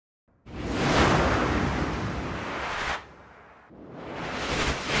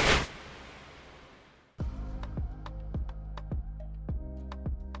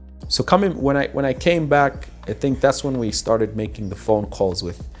So when I came back, I think that's when we started making the phone calls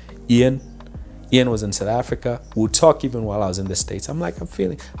with Ian. Ian was in South Africa. We would talk even while I was in the States.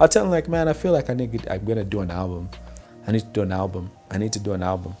 I'll tell him like, man, I feel like I'm gonna do an album. I need to do an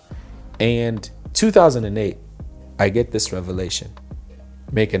album. And 2008, I get this revelation.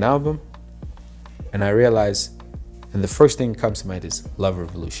 Make an album, and I realize, and the first thing that comes to mind is Love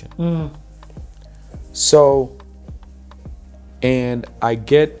Revolution. So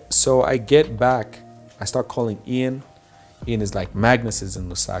I get back, I start calling Ian. Ian is like, Magnus is in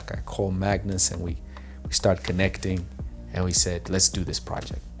Lusaka. I call Magnus and we start connecting, and we said, let's do this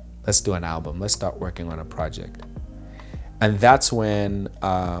project. Let's do an album. Let's start working on a project. And that's when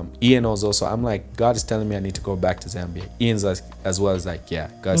Ian was also, I'm like, God is telling me I need to go back to Zambia. Ian's like, as well as like,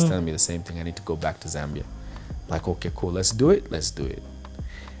 yeah, God's telling me the same thing. I need to go back to Zambia. I'm like, okay, cool. Let's do it.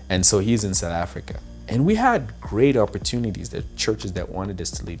 And so he's in South Africa. And we had great opportunities. There are churches that wanted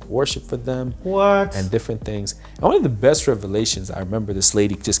us to lead worship for them. What? And different things. And one of the best revelations, I remember this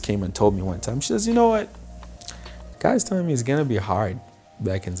lady just came and told me one time. She says, you know what? God's telling me it's going to be hard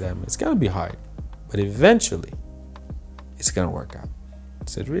back in Zambia. It's going to be hard. But eventually, it's going to work out. I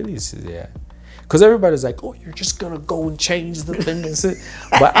said, really? She said, yeah. Because everybody's like, oh, you're just going to go and change the thing.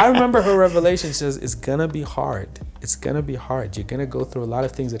 But I remember her revelation. She says, it's going to be hard. It's going to be hard. You're going to go through a lot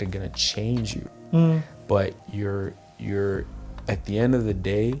of things that are going to change you. But you're at the end of the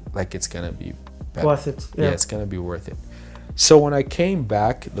day, like, it's going to be better. Worth it. Yeah, it's going to be worth it. So when I came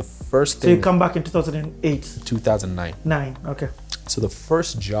back, the first thing... So you come back in 2008? 2009. Okay. So the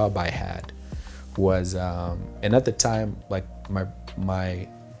first job I had was, and at the time, like, my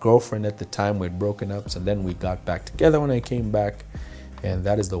girlfriend at the time, we'd broken up, so then we got back together when I came back, and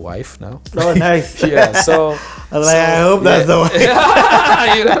that is the wife now. Oh, nice. Yeah, so... I hope that's the wife.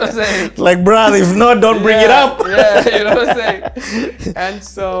 You know what I'm saying? Like, brother, if not, don't bring it up. Yeah, you know what I'm saying? And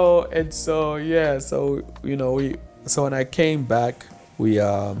so, yeah, so, you know, so when I came back, we, you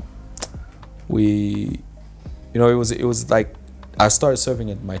know, it was like, I started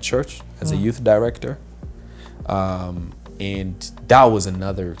serving at my church as a youth director. And that was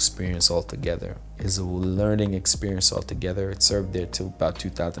another experience altogether. It's a learning experience altogether. It served there till about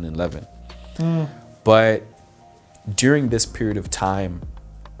 2011. But during this period of time,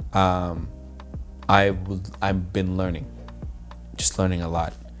 I've been learning, just learning a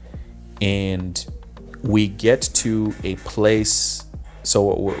lot. And we get to a place,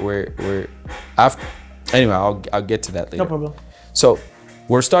 so we're after, anyway, I'll get to that later. No problem. So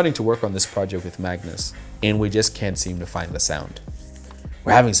we're starting to work on this project with Magnus, and we just can't seem to find the sound.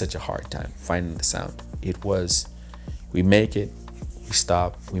 We're having such a hard time finding the sound. It was, we make it, we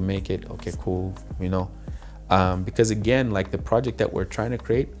stop, we make it, okay, cool, you know. Because again, like the project that we're trying to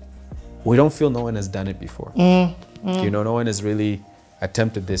create, we don't feel no one has done it before. You know, no one has really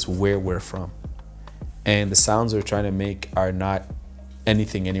attempted this where we're from. And the sounds we're trying to make are not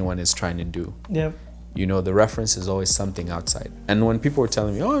anything anyone is trying to do. Yep. You know, the reference is always something outside. And when people were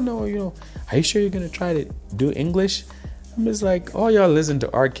telling me, oh no, you know, are you sure you're gonna try to do English? I'm just like, oh, y'all listen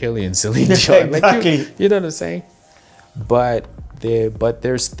to R. Kelly and Celine Dion. Exactly. Like, you know what I'm saying? But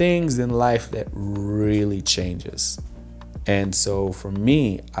there's things in life that really changes. And so for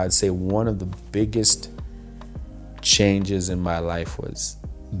me, I'd say one of the biggest changes in my life was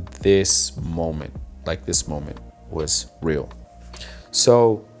this moment. Like, this moment was real.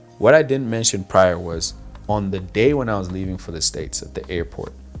 So what I didn't mention prior was on the day when I was leaving for the States at the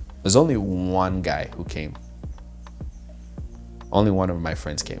airport, there's only one guy who came. Only one of my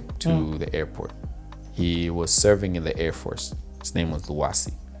friends came to the airport. He was serving in the Air Force. His name was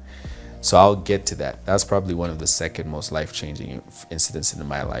Luwasi. So I'll get to that. That's probably one of the second most life-changing incidents in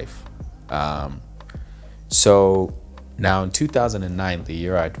my life. So now in 2009, the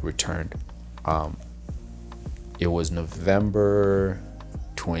year I'd returned, it was November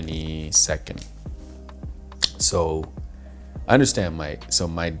 22nd. So I understand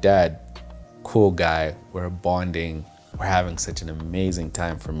my dad, cool guy, we're bonding, we're having such an amazing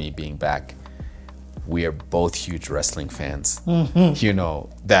time for me being back. We are both huge wrestling fans. You know,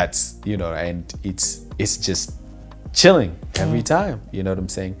 that's, you know, and it's just chilling every time, you know what I'm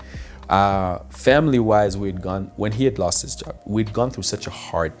saying? Family-wise, when he had lost his job, we'd gone through such a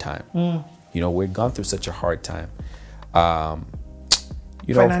hard time. You know, we'd gone through such a hard time.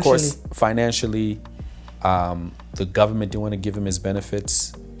 You know, of course, financially, the government didn't want to give him his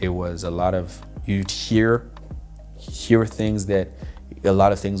benefits. It was a lot of, you'd hear things that, a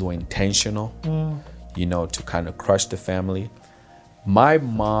lot of things were intentional, you know, to kind of crush the family. My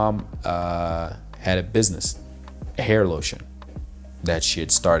mom had a business, a hair lotion that she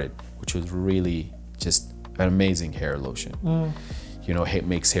had started, which was really just an amazing hair lotion. you know,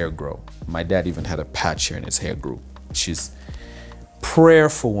 makes hair grow. My dad even had a patch here and his hair grew. She's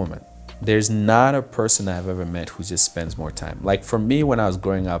prayerful woman. There's not a person I've ever met who just spends more time. Like for me, when I was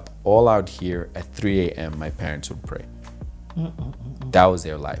growing up, all out here at 3 a.m., my parents would pray. That was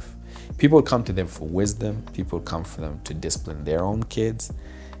their life. People would come to them for wisdom. People would come for them to discipline their own kids.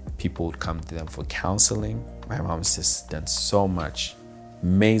 People would come to them for counseling. My mom's just done so much.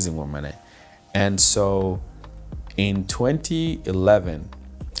 Amazing woman. And so in 2011,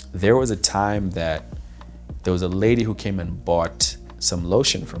 there was a time that there was a lady who came and bought some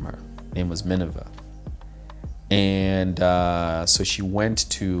lotion from her. Her name was Minerva. And so she was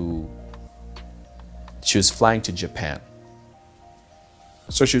flying to Japan.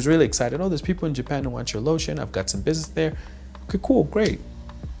 So she was really excited. Oh, there's people in Japan who want your lotion. I've got some business there. Okay, cool, great.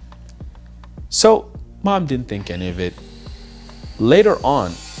 So mom didn't think any of it. Later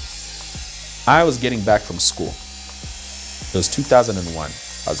on, I was getting back from school. It was 2001.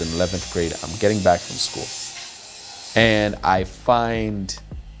 I was in 11th grade. I'm getting back from school. And I find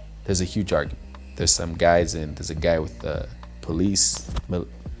there's a huge argument. There's some guys there's a guy with the police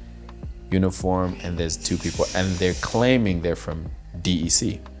uniform, and there's two people, and they're claiming they're from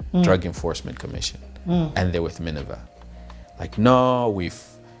DEC, Drug Enforcement Commission, and they're with Minerva. Like, no,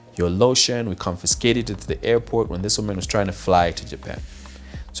 your lotion, we confiscated it to the airport when this woman was trying to fly to Japan.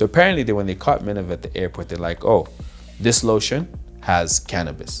 So apparently when they caught Minerva at the airport, they're like, oh, this lotion has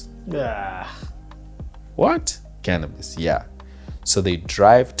cannabis. Yeah. What? Cannabis, yeah. So they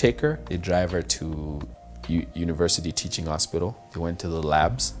drive her to University Teaching Hospital. They went to the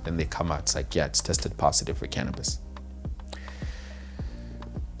labs, then they come out, it's like, yeah, it's tested positive for cannabis.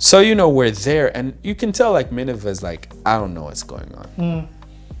 So, you know, we're there, and you can tell, like, Minerva's like, I don't know what's going on.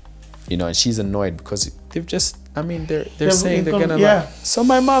 You know, and she's annoyed because they've just, I mean, they're saying they're gonna, yeah. like, so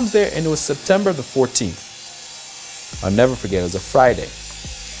my mom's there, and it was September the 14th. I'll never forget, it was a Friday.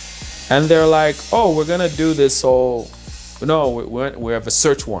 And they're like, oh, we're gonna do this whole, no, we have a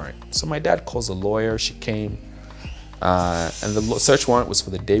search warrant. So my dad calls a lawyer, she came, and the search warrant was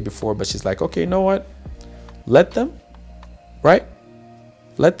for the day before, but she's like, okay, you know what? Let them, right?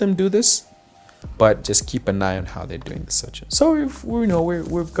 Let them do this, but just keep an eye on how they're doing the search. So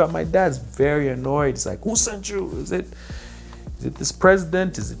we've got, my dad's very annoyed. He's like, who sent you? Is it this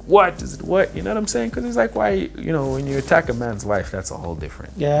president? Is it what? You know what I'm saying? Because he's like, why, you know, when you attack a man's wife, that's a whole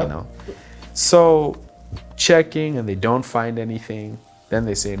different, you know? So checking, and they don't find anything. Then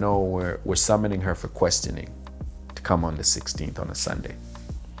they say, no, we're summoning her for questioning to come on the 16th on a Sunday.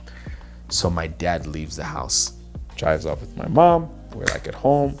 So my dad leaves the house, drives off with my mom. We're like at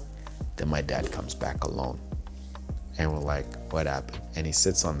home. Then my dad comes back alone. And we're like, what happened? And he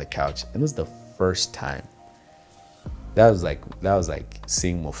sits on the couch. And it was the first time. That was like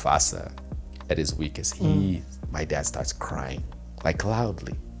seeing Mufasa at his weakest. My dad starts crying, like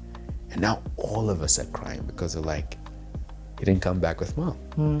loudly. And now all of us are crying because they're like, he didn't come back with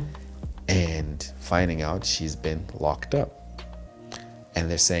mom. And finding out she's been locked up. And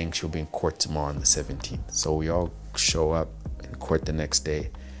they're saying she'll be in court tomorrow on the 17th. So we all show up in court the next day.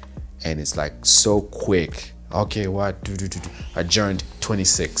 And it's like so quick. Okay, what? Adjourned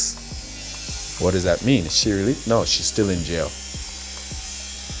 26. What does that mean? Is she released? No, she's still in jail.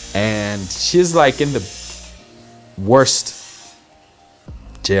 And she's like in the worst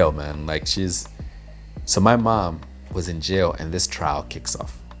jail, man. Like so my mom was in jail and this trial kicks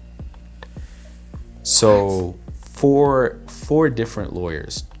off. So four different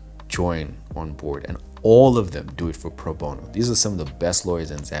lawyers join on board, and all of them do it for pro bono. These are some of the best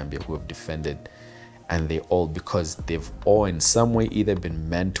lawyers in Zambia who have defended, and because they've all in some way either been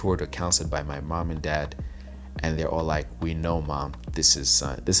mentored or counseled by my mom and dad, and they're all like, we know, mom, this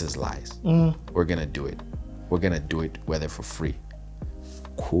is lies. We're gonna do it. We're gonna do it whether for free.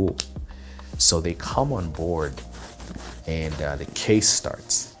 Cool. So they come on board, and the case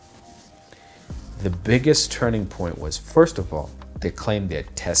starts. The biggest turning point was, first of all, they claimed they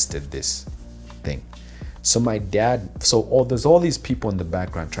had tested this thing. So my dad, there's all these people in the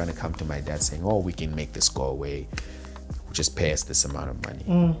background trying to come to my dad saying, oh, we can make this go away. Just pay us this amount of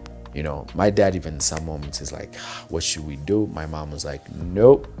money. You know, my dad even in some moments is like, what should we do? My mom was like,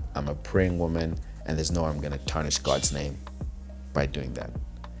 nope, I'm a praying woman, and there's no way I'm gonna tarnish God's name by doing that.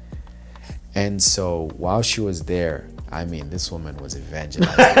 And so while she was there, I mean, this woman was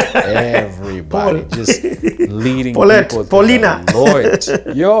evangelizing everybody, just leading people to the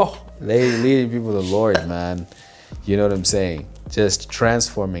Lord. Yo, leading people to the Lord, man. You know what I'm saying? Just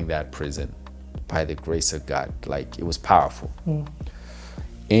transforming that prison by the grace of God. Like, it was powerful.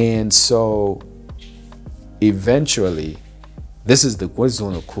 And so eventually, this is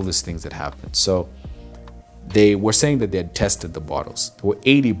one of the coolest things that happened. So they were saying that they had tested the bottles. There were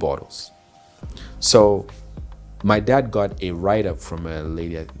 80 bottles. So my dad got a write-up from a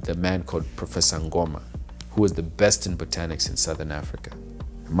lady, the man called Professor Ngoma, who was the best in botanics in Southern Africa.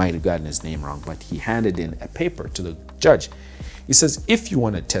 I might have gotten his name wrong, but he handed in a paper to the judge. He says, if you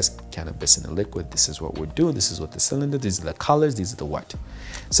want to test cannabis in a liquid, this is what we're doing. This is what the cylinder, these are the colors, these are the what.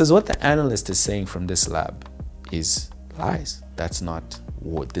 He says, what the analyst is saying from this lab is lies. That's not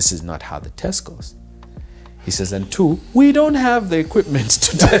what, this is not how the test goes. He says, and two, we don't have the equipment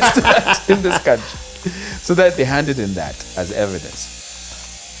to test that in this country. So that they handed in that as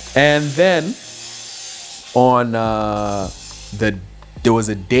evidence. And then on there was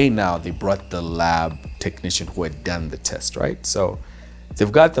a day now they brought the lab technician who had done the test, right? So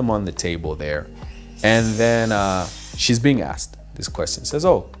they've got them on the table there. And then she's being asked this question. Says,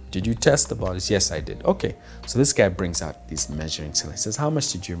 oh, did you test the bottles? Yes, I did. Okay. So this guy brings out these measuring cylinders. Says, how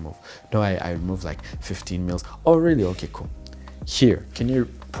much did you remove? No, I removed like 15 mils. Oh, really? Okay, cool. Here, can you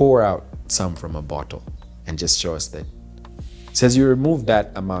pour out some from a bottle and just show us that? Says you remove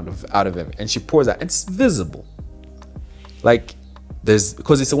that amount out of it, and she pours out, and it's visible. Like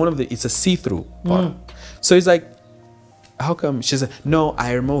because it's a see-through bottle. So he's like, how come? She said, no,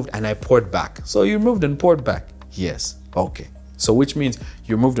 I removed and I poured back. So you removed and poured back? Yes. Okay. So which means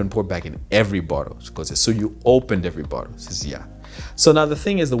you removed and poured back in every bottle. She goes, so you opened every bottle. She says, yeah. So now the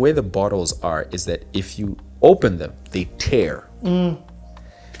thing is, the way the bottles are is that if you open them, they tear.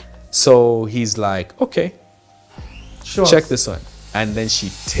 So he's like, okay, sure, check this one. And then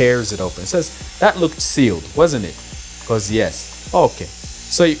she tears it open. Says, that looked sealed, wasn't it? Goes, yes. Okay.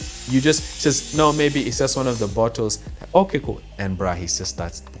 So you just says, no, maybe it's just one of the bottles. Okay, cool. And brah, he just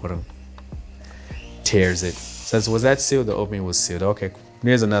starts pouring. Tears it. Says, was that sealed? The opening was sealed. Okay, cool.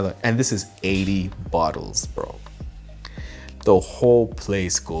 Here's another. And this is 80 bottles, bro. The whole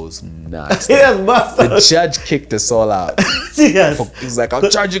place goes nuts. The judge kicked us all out. Yes. He's like, I'll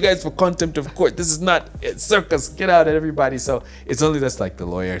charge you guys for contempt of court. This is not a circus. Get out, everybody. So it's only just like the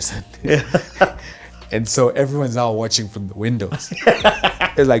lawyers. And so everyone's now watching from the windows.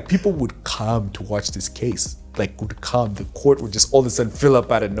 It's like people would come to watch this case. Like would come, the court would just all of a sudden fill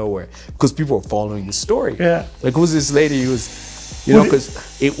up out of nowhere because people were following the story. Yeah. Like who's this lady who's, you know,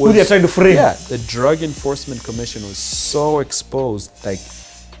 because it was who they're trying to frame. Yeah, the Drug Enforcement Commission was so exposed. Like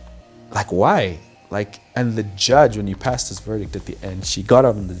why? Like, and the judge, when he passed his verdict at the end, she got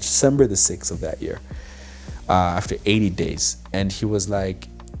out on December the 6th of that year, after 80 days, and he was like,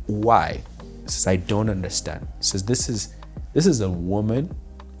 why? He says, I don't understand. He says, this is a woman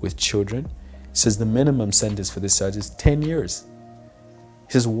with children. He says, the minimum sentence for this charge is 10 years.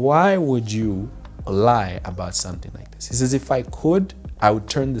 He says, why would you lie about something like this? He says, if I could, I would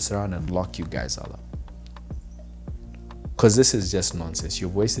turn this around and lock you guys all up. Because this is just nonsense.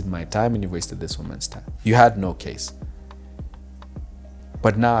 You've wasted my time and you've wasted this woman's time. You had no case.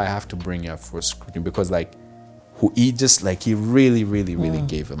 But now I have to bring you up for scrutiny because he really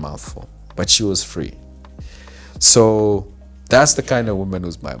gave a mouthful. But she was free. So that's the kind of woman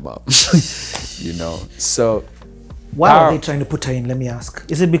who's my mom. You know. So why are they trying to put her in? Let me ask.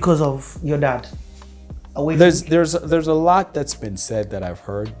 Is it because of your dad? There's a lot that's been said that I've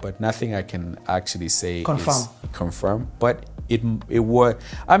heard, but nothing I can actually say confirm. But it was.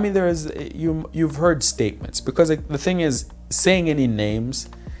 I mean, you've heard statements because the thing is, saying any names,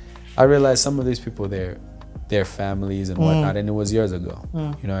 I realize some of these people their families and whatnot, and it was years ago.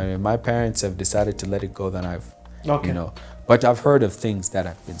 You know, I mean, my parents have decided to let it go. Then you know, but I've heard of things that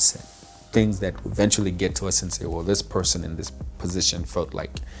have been said, things that eventually get to us and say, well, this person in this position felt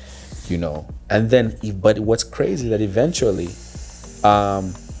like, you know, and then, but what's crazy that eventually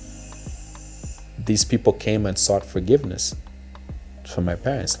these people came and sought forgiveness from my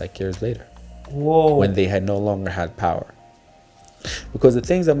parents like years later. Whoa. When they had no longer had power. Because the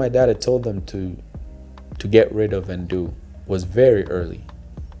things that my dad had told them to get rid of and do was very early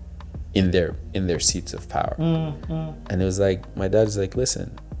in their seats of power. And it was like, my dad's like,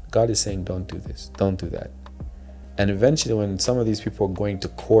 listen, God is saying don't do this, don't do that. And eventually when some of these people were going to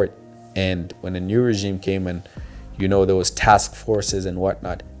court, and when a new regime came and, you know, there was task forces and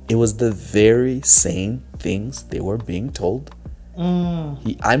whatnot, it was the very same things they were being told.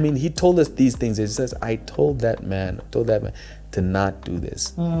 He told us these things. He says, I told that man to not do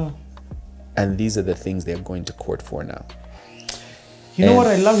this. And these are the things they're going to court for now. You know what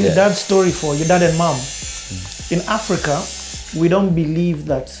I love your dad's story for, your dad and mom? In Africa, we don't believe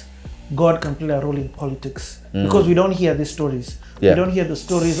that God can play a role in politics because we don't hear these stories. We don't hear the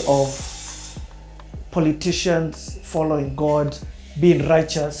stories of politicians following God, being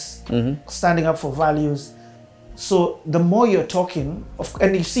righteous, standing up for values. So the more you're talking,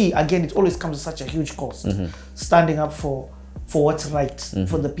 and you see, again, it always comes at such a huge cost. Standing up for what's right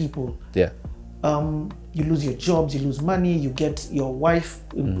for the people. Yeah. You lose your jobs, you lose money, you get your wife,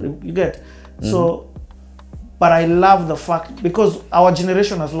 you get. So, but I love the fact, because our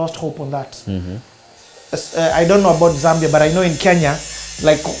generation has lost hope on that. I don't know about Zambia, but I know in Kenya,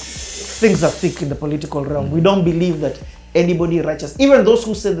 like, things are thick in the political realm. We don't believe that anybody righteous, even those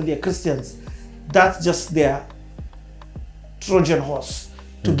who say that they're Christians, that's just their Trojan horse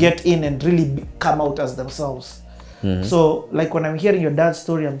to get in and really come out as themselves. So, like, when I'm hearing your dad's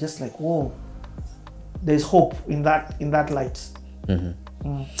story, I'm just like, whoa, there's hope in that light.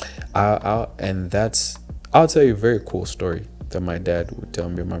 I'll tell you a very cool story that my dad would tell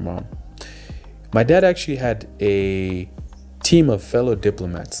me and my mom. My dad actually had a team of fellow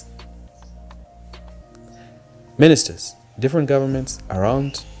diplomats, ministers, different governments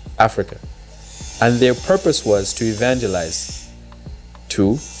around Africa. And their purpose was to evangelize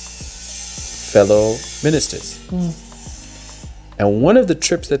to fellow ministers. And one of the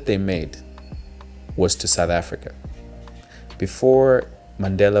trips that they made was to South Africa. Before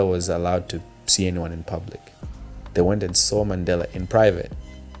Mandela was allowed to see anyone in public, they went and saw Mandela in private,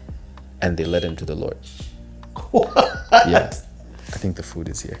 and they led him to the Lord. Yeah, I think the food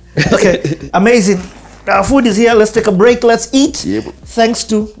is here. Okay, amazing. Our food is here. Let's take a break. Let's eat. Yeah. Thanks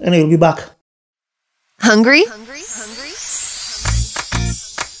to, and we'll be back. Hungry?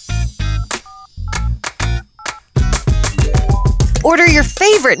 Order your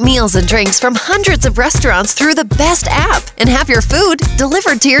favorite meals and drinks from hundreds of restaurants through the best app and have your food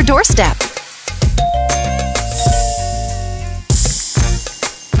delivered to your doorstep.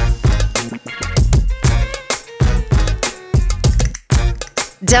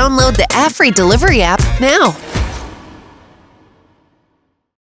 Download the Afri Delivery app now.